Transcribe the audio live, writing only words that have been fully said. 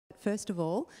first of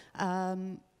all,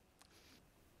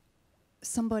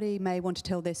 somebody may want to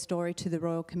tell their story to the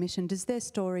Royal Commission. Does their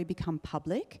story become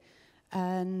public?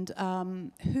 And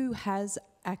who has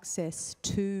access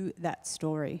to that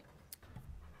story?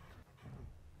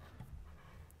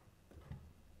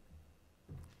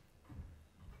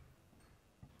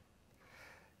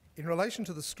 In relation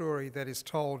to the story that is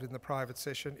told in the private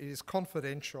session, it is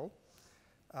confidential,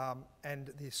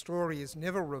 and the story is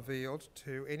never revealed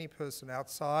to any person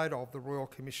outside of the Royal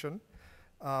Commission,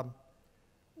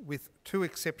 with two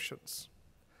exceptions.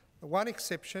 The one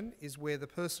exception is where the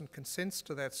person consents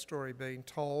to that story being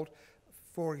told,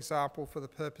 for example, for the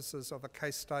purposes of a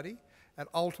case study, and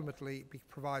ultimately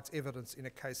provides evidence in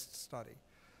a case study.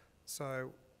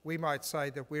 So we might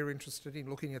say that we're interested in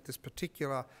looking at this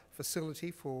particular facility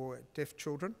for deaf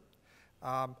children.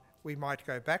 We might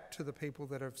go back to the people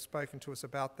that have spoken to us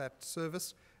about that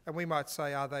service, and we might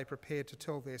say, are they prepared to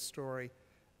tell their story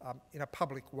in a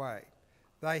public way?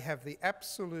 They have the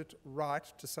absolute right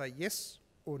to say yes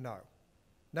or no.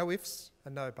 No ifs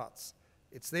and no buts.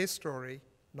 It's their story,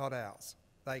 not ours.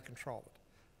 They control it.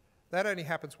 That only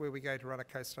happens where we go to run a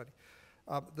case study.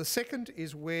 The second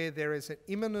is where there is an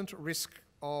imminent risk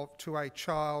to a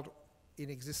child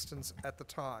in existence at the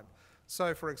time.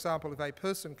 So, for example, if a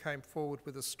person came forward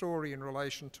with a story in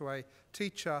relation to a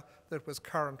teacher that was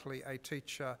currently a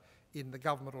teacher in the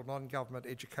government or non-government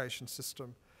education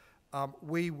system,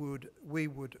 we would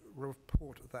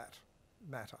report that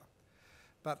matter.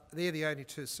 But they're the only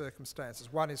two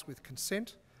circumstances. One is with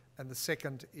consent, and the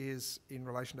second is in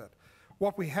relation to that.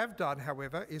 What we have done,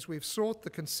 however, is we've sought the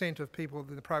consent of people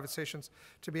in the private sessions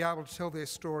to be able to tell their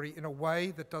story in a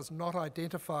way that does not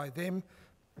identify them,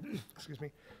 excuse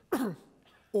me,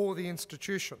 or the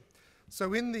institution.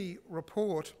 So in the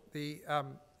report, the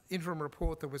interim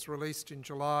report that was released in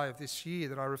July of this year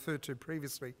that I referred to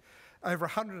previously, over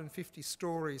 150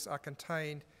 stories are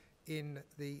contained in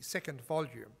the second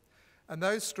volume. And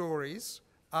those stories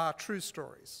are true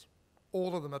stories.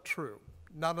 All of them are true.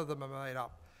 None of them are made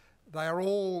up. They are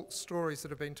all stories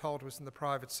that have been told to us in the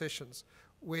private sessions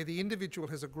where the individual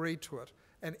has agreed to it,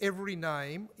 and every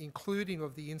name, including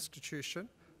of the institution,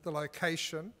 the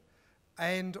location,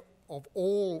 and of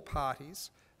all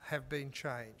parties, have been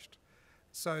changed.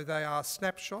 So they are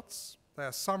snapshots, they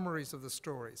are summaries of the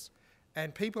stories,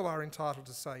 and people are entitled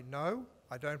to say, no,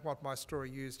 I don't want my story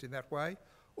used in that way,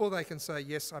 or they can say,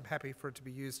 yes, I'm happy for it to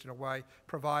be used in a way,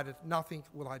 provided nothing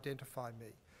will identify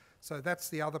me. So that's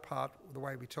the other part of the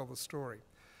way we tell the story.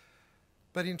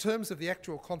 But in terms of the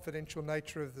actual confidential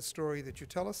nature of the story that you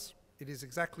tell us, it is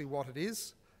exactly what it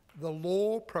is. The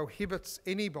law prohibits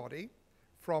anybody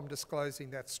from disclosing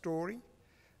that story,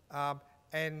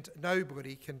 and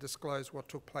nobody can disclose what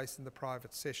took place in the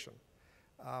private session.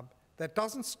 That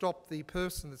doesn't stop the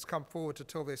person that's come forward to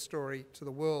tell their story to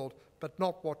the world, but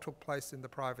not what took place in the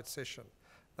private session.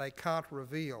 They can't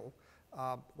reveal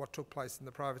what took place in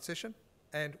the private session,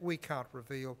 and we can't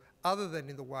reveal other than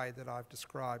in the way that I've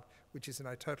described, which is in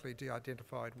a totally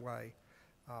de-identified way,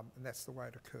 and that's the way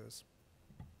it occurs.